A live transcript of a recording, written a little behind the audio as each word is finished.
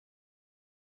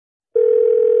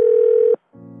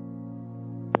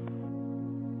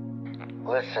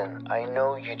Listen, I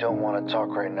know you don't want to talk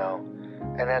right now,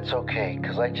 and that's okay,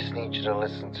 because I just need you to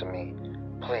listen to me.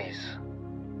 Please.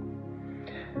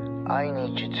 I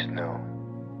need you to know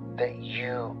that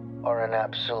you are an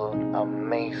absolute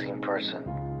amazing person.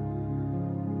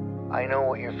 I know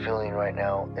what you're feeling right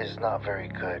now is not very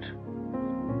good,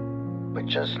 but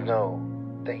just know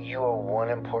that you are one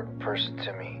important person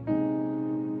to me.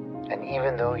 And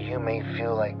even though you may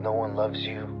feel like no one loves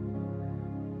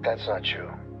you, that's not true.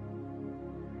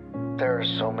 There are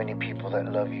so many people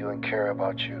that love you and care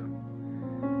about you,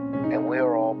 and we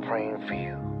are all praying for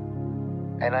you.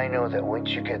 And I know that once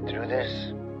you get through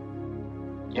this,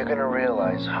 you're going to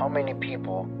realize how many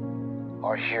people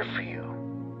are here for you.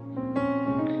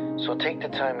 So take the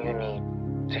time you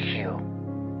need to heal.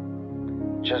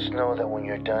 Just know that when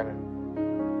you're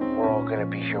done, we're all going to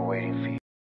be here waiting for you.